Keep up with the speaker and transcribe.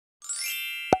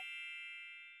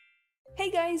Hey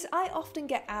guys, I often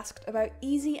get asked about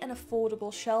easy and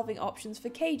affordable shelving options for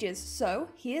cages, so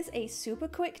here's a super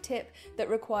quick tip that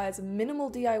requires minimal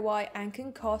DIY and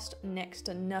can cost next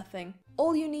to nothing.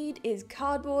 All you need is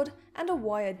cardboard and a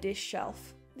wire dish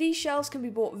shelf. These shelves can be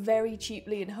bought very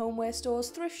cheaply in homeware stores,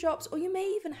 thrift shops, or you may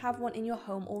even have one in your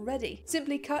home already.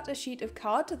 Simply cut a sheet of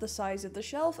card to the size of the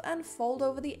shelf and fold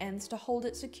over the ends to hold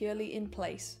it securely in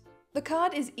place. The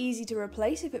card is easy to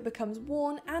replace if it becomes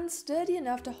worn and sturdy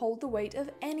enough to hold the weight of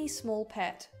any small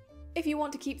pet. If you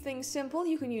want to keep things simple,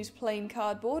 you can use plain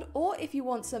cardboard, or if you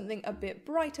want something a bit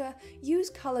brighter, use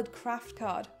coloured craft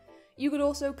card. You could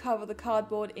also cover the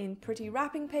cardboard in pretty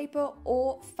wrapping paper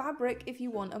or fabric if you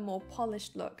want a more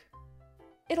polished look.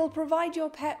 It'll provide your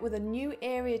pet with a new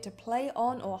area to play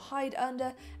on or hide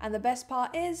under, and the best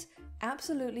part is,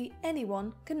 absolutely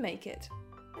anyone can make it.